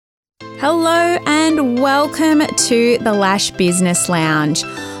Hello and welcome to the Lash Business Lounge.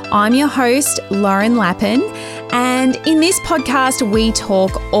 I'm your host, Lauren Lappin, and in this podcast, we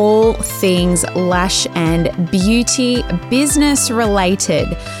talk all things lash and beauty business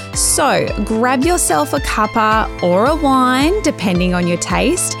related. So grab yourself a cuppa or a wine, depending on your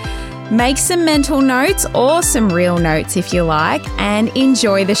taste. Make some mental notes or some real notes if you like, and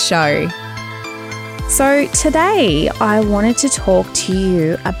enjoy the show. So today I wanted to talk to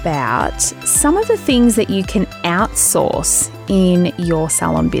you about some of the things that you can outsource in your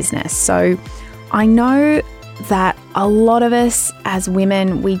salon business. So I know that a lot of us as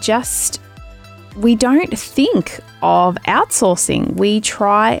women, we don't think of outsourcing. We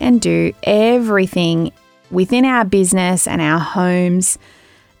try and do everything within our business and our homes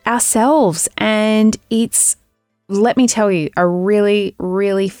ourselves. And it's, let me tell you, a really,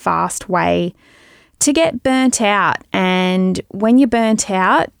 really fast way to get burnt out. And when you're burnt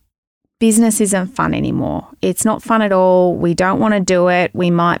out, business isn't fun anymore. It's not fun at all. We don't want to do it. We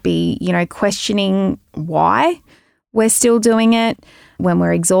might be, questioning why we're still doing it when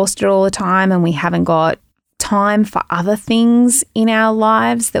we're exhausted all the time and we haven't got time for other things in our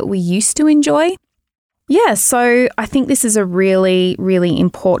lives that we used to enjoy. Yeah, so I think this is a really, really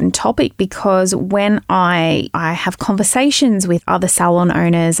important topic because when I have conversations with other salon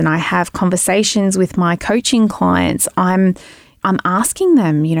owners and I have conversations with my coaching clients, I'm asking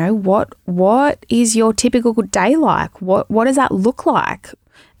them, what is your typical day like? What does that look like?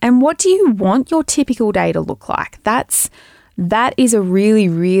 And what do you want your typical day to look like? That is a really,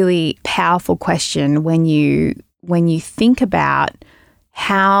 really powerful question when you think about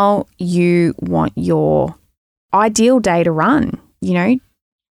how you want your ideal day to run.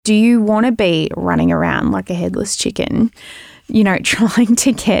 Do you want to be running around like a headless chicken, trying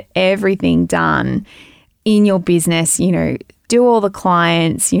to get everything done in your business, do all the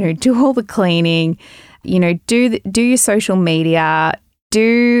clients, do all the cleaning, do your social media,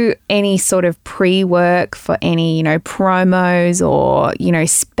 do any sort of pre-work for any, promos or,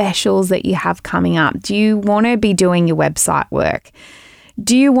 specials that you have coming up? Do you want to be doing your website work?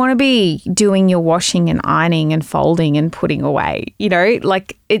 Do you want to be doing your washing and ironing and folding and putting away?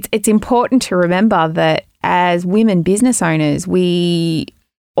 It's important to remember that as women business owners, we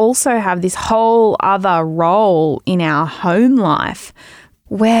also have this whole other role in our home life.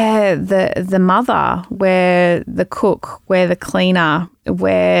 We're the mother, we're the cook, we're the cleaner,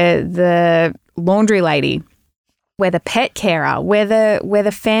 we're the laundry lady, we're the pet carer, we're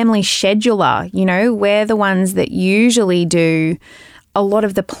the family scheduler. We're the ones that usually do a lot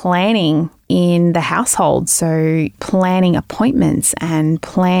of the planning in the household. So planning appointments and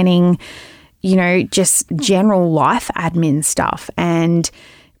planning, just general life admin stuff and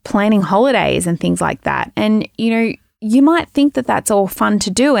planning holidays and things like that. And, you might think that that's all fun to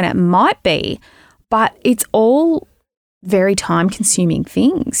do, and it might be, but it's all very time-consuming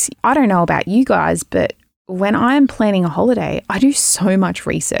things. I don't know about you guys, but when I'm planning a holiday, I do so much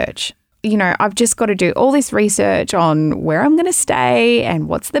research. I've just got to do all this research on where I'm going to stay and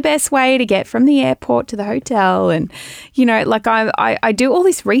what's the best way to get from the airport to the hotel. And, I do all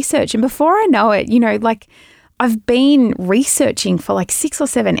this research, and before I know it, I've been researching for like 6 or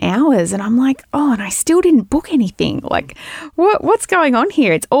 7 hours and I'm like, oh, and I still didn't book anything. Like, what's going on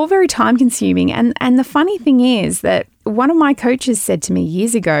here? It's all very time consuming. And the funny thing is that one of my coaches said to me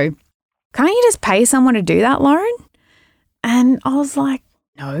years ago, can't you just pay someone to do that, Lauren? And I was like,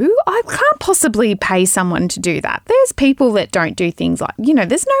 no, I can't possibly pay someone to do that. There's people that don't do things like,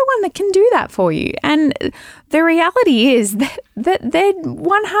 there's no one that can do that for you. And the reality is that there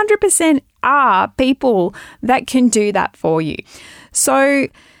 100% are people that can do that for you. So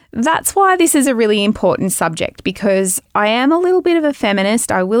that's why this is a really important subject, because I am a little bit of a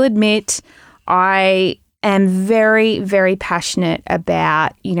feminist. I will admit I am very, very passionate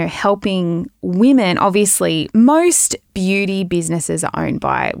about, helping women. Obviously, most beauty businesses are owned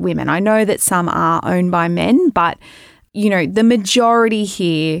by women. I know that some are owned by men, but, the majority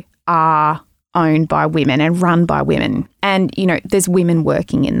here are owned by women and run by women. And, there's women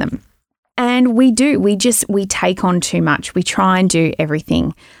working in them. And we take on too much. We try and do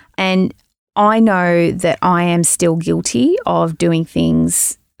everything. And I know that I am still guilty of doing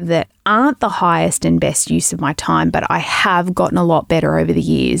things that aren't the highest and best use of my time, but I have gotten a lot better over the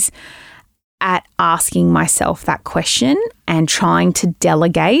years at asking myself that question and trying to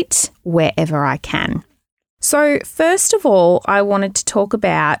delegate wherever I can. So first of all, I wanted to talk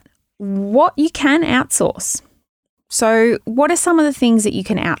about what you can outsource. So what are some of the things that you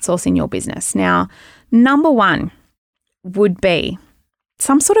can outsource in your business? Now, number one would be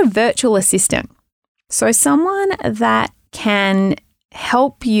some sort of virtual assistant. So someone that can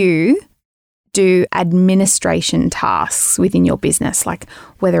help you do administration tasks within your business, like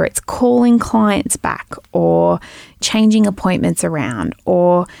whether it's calling clients back or changing appointments around,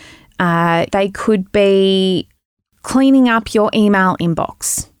 or they could be cleaning up your email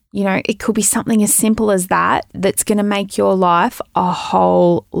inbox. It could be something as simple as that that's going to make your life a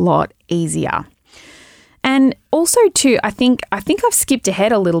whole lot easier. And also too, I think I've skipped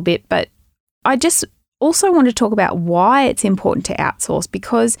ahead a little bit, but I just also want to talk about why it's important to outsource,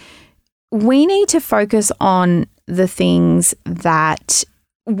 because we need to focus on the things that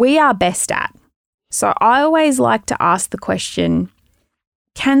we are best at. So I always like to ask the question,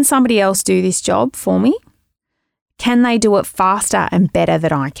 can somebody else do this job for me? Can they do it faster and better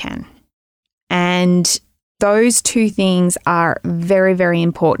than I can? And those two things are very, very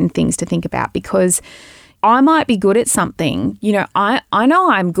important things to think about, because I might be good at something. I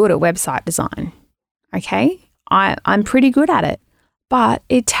know I'm good at website design. Okay. I'm pretty good at it, but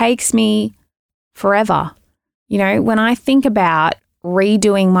it takes me forever. When I think about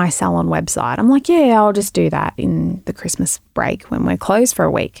redoing my salon website, I'm like, yeah, I'll just do that in the Christmas break when we're closed for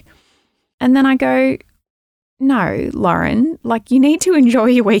a week. And then I go, no, Lauren, you need to enjoy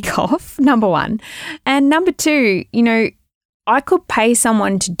your week off, number one. And number two, I could pay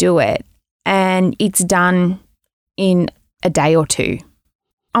someone to do it and it's done in a day or two.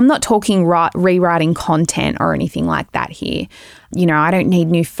 I'm not talking rewriting content or anything like that here. I don't need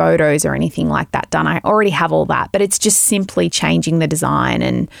new photos or anything like that done. I already have all that, but it's just simply changing the design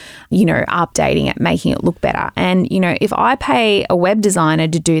and, updating it, making it look better. And, if I pay a web designer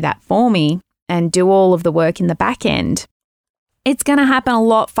to do that for me and do all of the work in the back end, it's going to happen a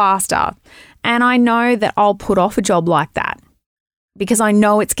lot faster. And I know that I'll put off a job like that because I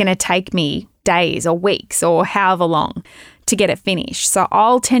know it's going to take me days or weeks or however long to get it finished. So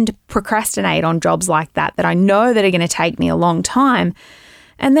I'll tend to procrastinate on jobs like that I know that are going to take me a long time.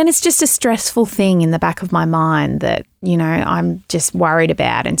 And then it's just a stressful thing in the back of my mind that, I'm just worried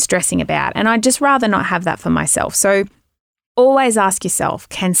about and stressing about. And I'd just rather not have that for myself. So always ask yourself,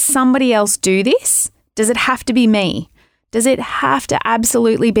 can somebody else do this? Does it have to be me? Does it have to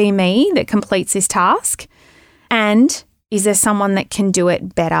absolutely be me that completes this task? And is there someone that can do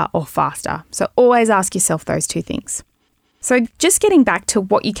it better or faster? So always ask yourself those two things. So just getting back to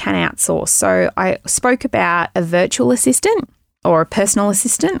what you can outsource. So I spoke about a virtual assistant or a personal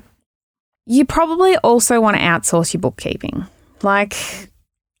assistant. You probably also want to outsource your bookkeeping. I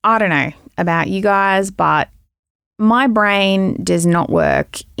don't know about you guys, but my brain does not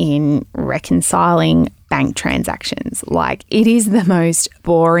work in reconciling bank transactions. It is the most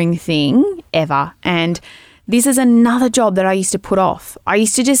boring thing ever. And this is another job that I used to put off. I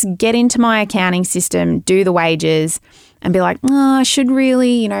used to just get into my accounting system, do the wages, and be like, I should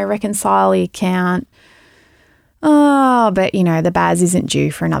really, reconcile the account. Oh, but the BAS isn't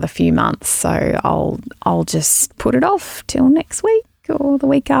due for another few months, so I'll just put it off till next week or the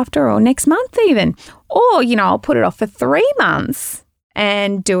week after or next month even. Or, I'll put it off for 3 months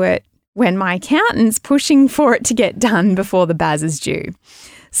and do it when my accountant's pushing for it to get done before the BAS is due.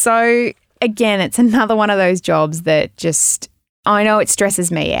 So again, it's another one of those jobs that just, I know it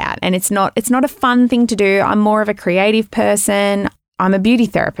stresses me out, and it's not a fun thing to do. I'm more of a creative person. I'm a beauty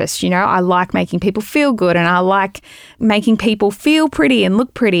therapist, I like making people feel good, and I like making people feel pretty and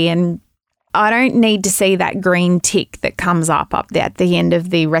look pretty, and I don't need to see that green tick that comes up there at the end of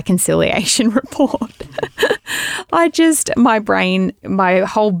the reconciliation report. My brain, my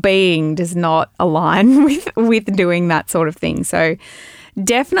whole being does not align with doing that sort of thing. So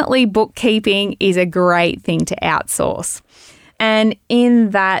definitely bookkeeping is a great thing to outsource. And in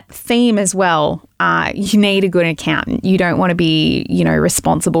that theme as well, you need a good accountant. You don't want to be,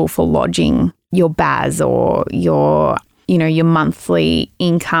 responsible for lodging your BAS or your monthly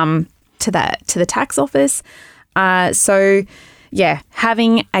income to the tax office. So yeah,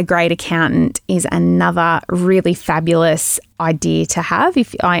 having a great accountant is another really fabulous idea to have.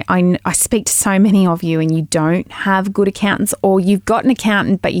 If I speak to so many of you and you don't have good accountants, or you've got an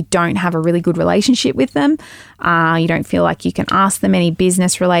accountant but you don't have a really good relationship with them, you don't feel like you can ask them any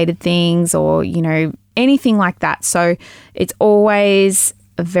business related things or, anything like that. So it's always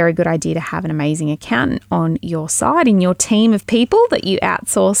a very good idea to have an amazing accountant on your side in your team of people that you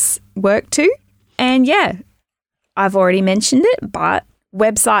outsource work to. And yeah, I've already mentioned it, but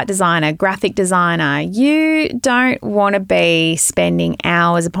website designer, graphic designer, you don't want to be spending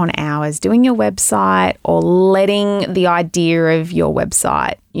hours upon hours doing your website or letting the idea of your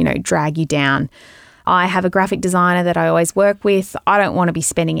website, drag you down. I have a graphic designer that I always work with. I don't want to be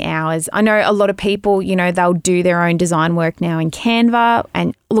spending hours. I know a lot of people, they'll do their own design work now in Canva.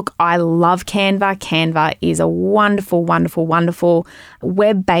 And look, I love Canva. Canva is a wonderful, wonderful, wonderful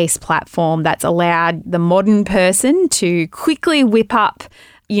web-based platform that's allowed the modern person to quickly whip up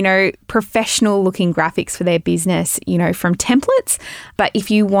professional looking graphics for their business, from templates. But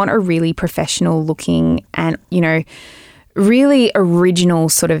if you want a really professional looking and, really original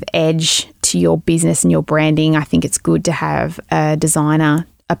sort of edge to your business and your branding, I think it's good to have a designer,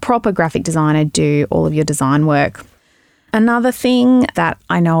 a proper graphic designer, do all of your design work. Another thing that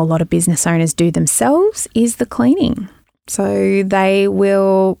I know a lot of business owners do themselves is the cleaning. So they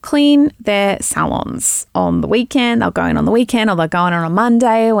will clean their salons on the weekend. They'll go in on the weekend, or they'll go in on a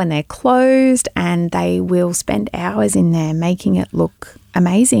Monday when they're closed, and they will spend hours in there making it look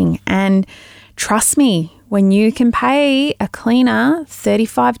amazing. And trust me, when you can pay a cleaner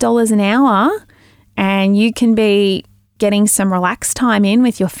 $35 an hour and you can be getting some relaxed time in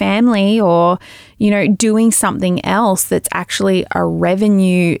with your family, or, doing something else that's actually a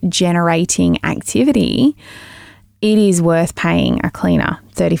revenue generating activity, it is worth paying a cleaner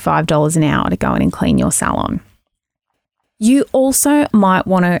 $35 an hour to go in and clean your salon. You also might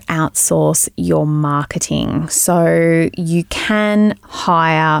want to outsource your marketing. So you can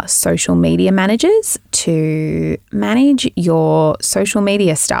hire social media managers to manage your social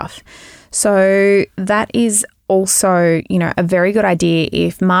media stuff. So that is also, a very good idea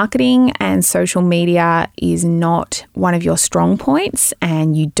if marketing and social media is not one of your strong points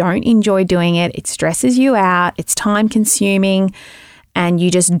and you don't enjoy doing it, it stresses you out, it's time consuming, and you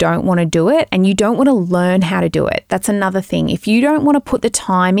just don't want to do it and you don't want to learn how to do it. That's another thing. If you don't want to put the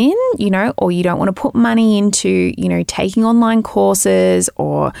time in, or you don't want to put money into, taking online courses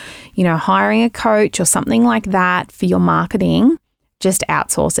or, hiring a coach or something like that for your marketing, just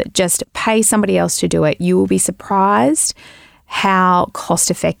outsource it. Just pay somebody else to do it. You will be surprised how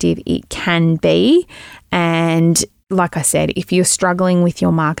cost effective it can be. And like I said, if you're struggling with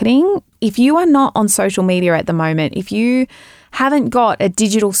your marketing, if you are not on social media at the moment, if you haven't got a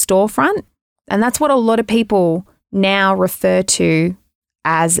digital storefront, and that's what a lot of people now refer to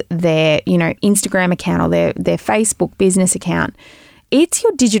as their, Instagram account or their Facebook business account, it's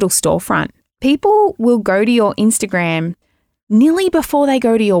your digital storefront. People will go to your Instagram nearly before they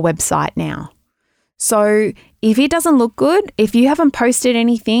go to your website now. So if it doesn't look good, if you haven't posted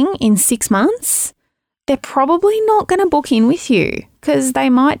anything in 6 months, they're probably not going to book in with you because they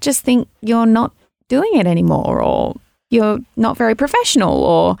might just think you're not doing it anymore, or you're not very professional,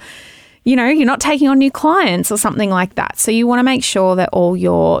 or, you're not taking on new clients or something like that. So you want to make sure that all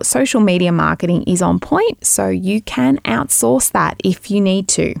your social media marketing is on point so you can outsource that if you need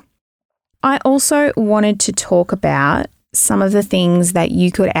to. I also wanted to talk about some of the things that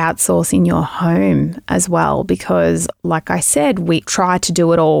you could outsource in your home as well, because like I said, we try to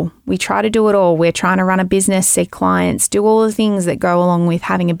do it all. We're trying to run a business, see clients, do all the things that go along with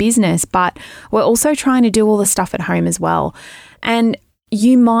having a business, but we're also trying to do all the stuff at home as well. And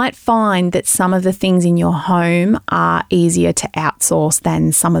you might find that some of the things in your home are easier to outsource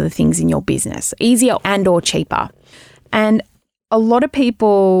than some of the things in your business, easier and or cheaper. And a lot of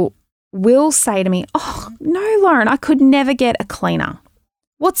people will say to me, "Oh, no, Lauren, I could never get a cleaner.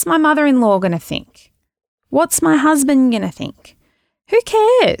 What's my mother-in-law going to think? What's my husband going to think? Who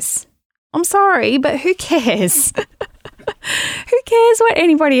cares? I'm sorry, but who cares? Who cares what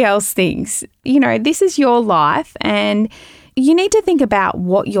anybody else thinks? This is your life, and you need to think about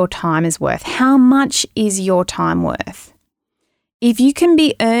what your time is worth. How much is your time worth? If you can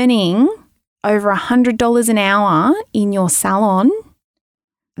be earning over $100 an hour in your salon,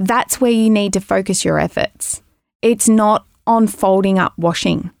 that's where you need to focus your efforts. It's not on folding up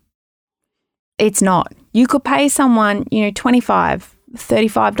washing. It's not. You could pay someone, $25,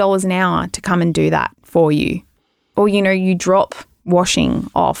 $35 an hour to come and do that for you. Or, you drop washing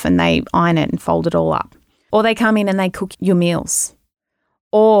off and they iron it and fold it all up. Or they come in and they cook your meals.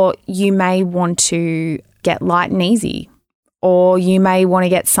 Or you may want to get light and easy. Or you may want to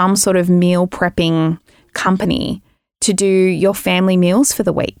get some sort of meal prepping company to do your family meals for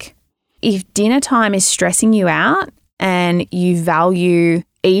the week. If dinner time is stressing you out and you value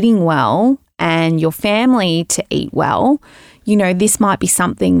eating well and your family to eat well, this might be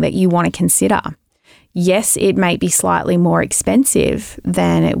something that you want to consider. Yes, it may be slightly more expensive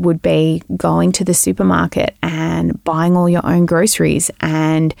than it would be going to the supermarket and buying all your own groceries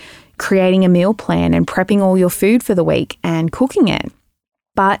and creating a meal plan and prepping all your food for the week and cooking it.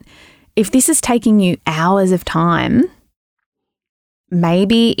 But if this is taking you hours of time,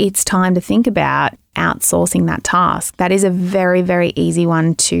 maybe it's time to think about outsourcing that task. That is a very, very easy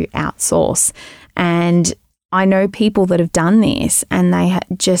one to outsource. And I know people that have done this and they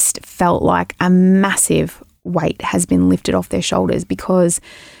just felt like a massive weight has been lifted off their shoulders because,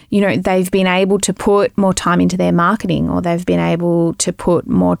 they've been able to put more time into their marketing, or they've been able to put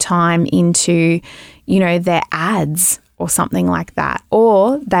more time into, their ads or something like that.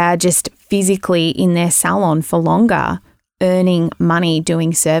 Or they are just physically in their salon for longer, earning money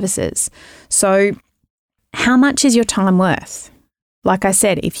doing services. So how much is your time worth? Like I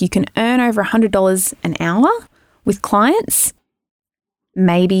said, if you can earn over $100 an hour with clients,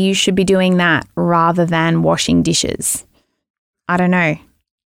 maybe you should be doing that rather than washing dishes. I don't know.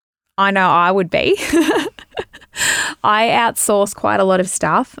 I know I would be. I outsource quite a lot of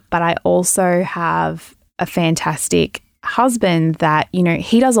stuff, but I also have a fantastic husband that,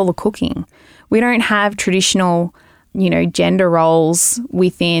 he does all the cooking. We don't have traditional, gender roles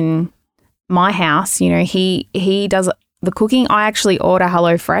within my house. He does the cooking. I actually order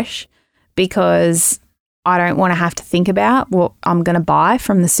HelloFresh because I don't want to have to think about what I'm going to buy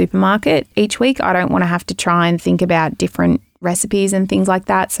from the supermarket each week. I don't want to have to try and think about different recipes and things like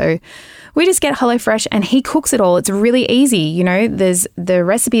that. So we just get HelloFresh and he cooks it all. It's really easy. There's the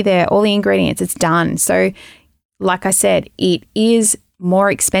recipe there, all the ingredients, it's done. So like I said, it is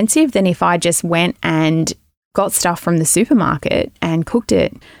more expensive than if I just went and got stuff from the supermarket and cooked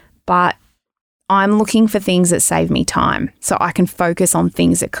it. But I'm looking for things that save me time so I can focus on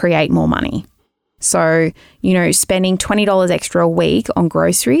things that create more money. So, spending $20 extra a week on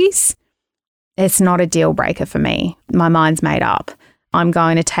groceries, it's not a deal breaker for me. My mind's made up. I'm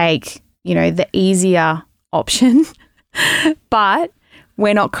going to take, the easier option, but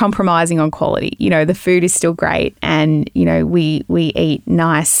we're not compromising on quality. The food is still great and, we eat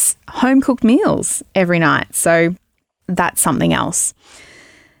nice home-cooked meals every night. So that's something else.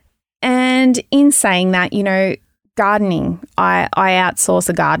 And in saying that, gardening, I outsource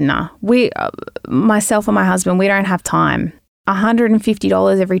a gardener. Myself and my husband, we don't have time.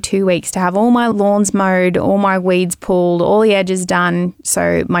 $150 every 2 weeks to have all my lawns mowed, all my weeds pulled, all the edges done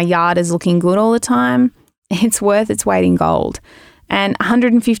so my yard is looking good all the time. It's worth its weight in gold. And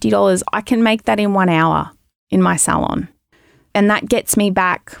 $150, I can make that in 1 hour in my salon. And that gets me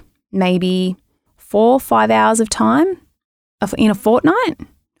back maybe 4 or 5 hours of time in a fortnight.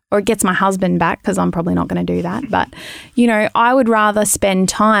 Or it gets my husband back because I'm probably not going to do that. But, I would rather spend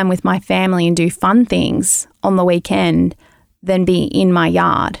time with my family and do fun things on the weekend than be in my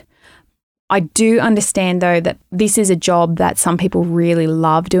yard. I do understand, though, that this is a job that some people really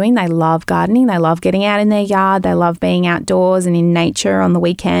love doing. They love gardening. They love getting out in their yard. They love being outdoors and in nature on the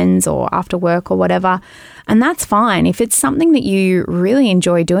weekends or after work or whatever. And that's fine. If it's something that you really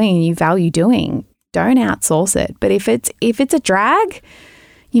enjoy doing and you value doing, don't outsource it. But if it's a drag,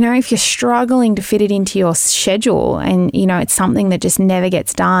 if you're struggling to fit it into your schedule and, it's something that just never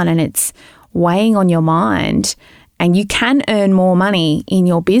gets done and it's weighing on your mind and you can earn more money in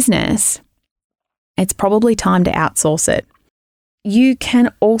your business, it's probably time to outsource it. You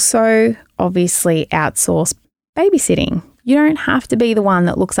can also obviously outsource babysitting. You don't have to be the one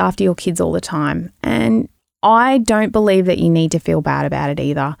that looks after your kids all the time. And I don't believe that you need to feel bad about it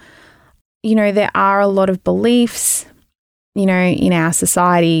either. There are a lot of beliefs in our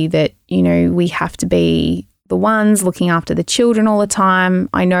society that, we have to be the ones looking after the children all the time.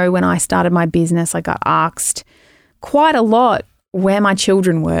 I know when I started my business, I got asked quite a lot where my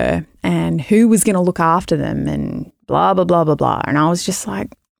children were and who was going to look after them and blah, blah, blah, blah, blah. And I was just like,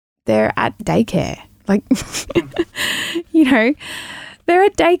 they're at daycare. Like, they're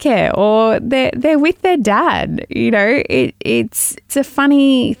at daycare or they're with their dad. It's a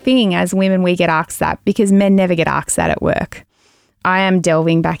funny thing as women, we get asked that because men never get asked that at work. I am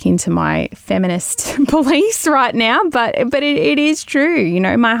delving back into my feminist beliefs right now, but it is true.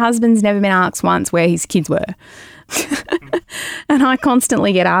 My husband's never been asked once where his kids were. And I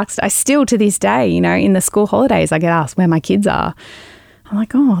constantly get asked, I still to this day, in the school holidays, I get asked where my kids are. I'm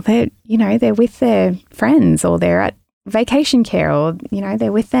like, oh, they're with their friends or they're at vacation care or,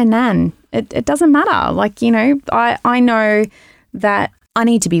 they're with their nan. It doesn't matter. Like, I know that I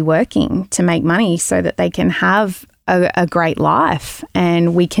need to be working to make money so that they can have a great life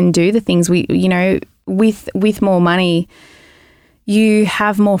and we can do the things with more money, you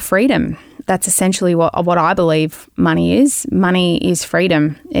have more freedom. That's essentially what I believe money is. Money is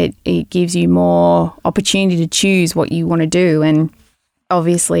freedom. It gives you more opportunity to choose what you want to do. And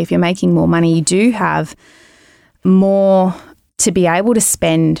obviously, if you're making more money, you do have more to be able to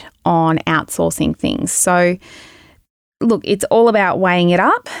spend on outsourcing things. So, look, it's all about weighing it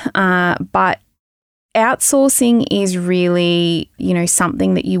up. But outsourcing is really,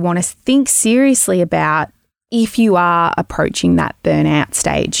 something that you want to think seriously about if you are approaching that burnout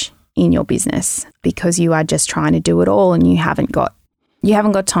stage in your business, because you are just trying to do it all and you haven't got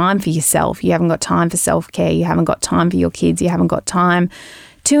time for yourself. You haven't got time for self-care. You haven't got time for your kids. You haven't got time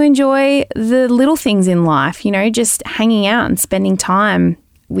to enjoy the little things in life, just hanging out and spending time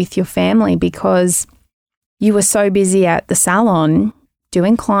with your family because you were so busy at the salon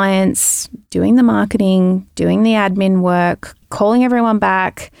doing clients, doing the marketing, doing the admin work, calling everyone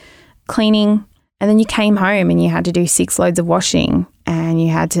back, cleaning, and then you came home and you had to do 6 loads of washing and you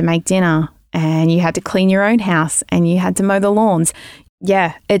had to make dinner and you had to clean your own house and you had to mow the lawns.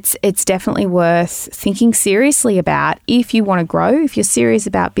 Yeah, it's definitely worth thinking seriously about if you want to grow, if you're serious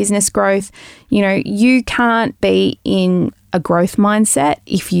about business growth. You can't be in a growth mindset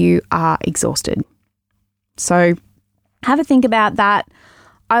if you are exhausted. So have a think about that.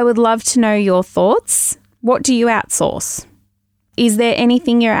 I would love to know your thoughts. What do you outsource? Is there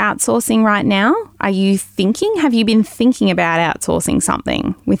anything you're outsourcing right now? Have you been thinking about outsourcing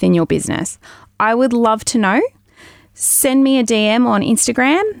something within your business? I would love to know. Send me a DM on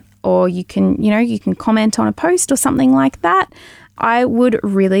Instagram, or you can comment on a post or something like that. I would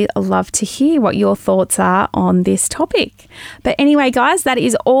really love to hear what your thoughts are on this topic. But anyway, guys, that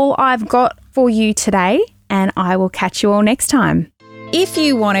is all I've got for you today, and I will catch you all next time. If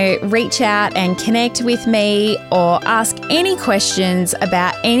you want to reach out and connect with me or ask any questions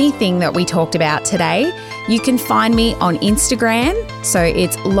about anything that we talked about today, you can find me on Instagram. So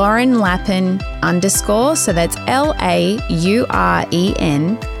it's Lauren Lappin _. So that's LaurenLappin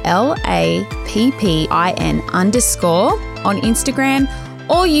 _ on Instagram.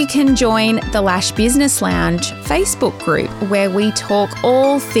 Or you can join the Lash Business Lounge Facebook group where we talk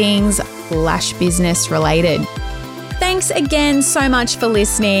all things Lash business related. Thanks again so much for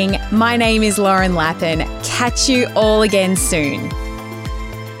listening. My name is Lauren Lappin. Catch you all again soon.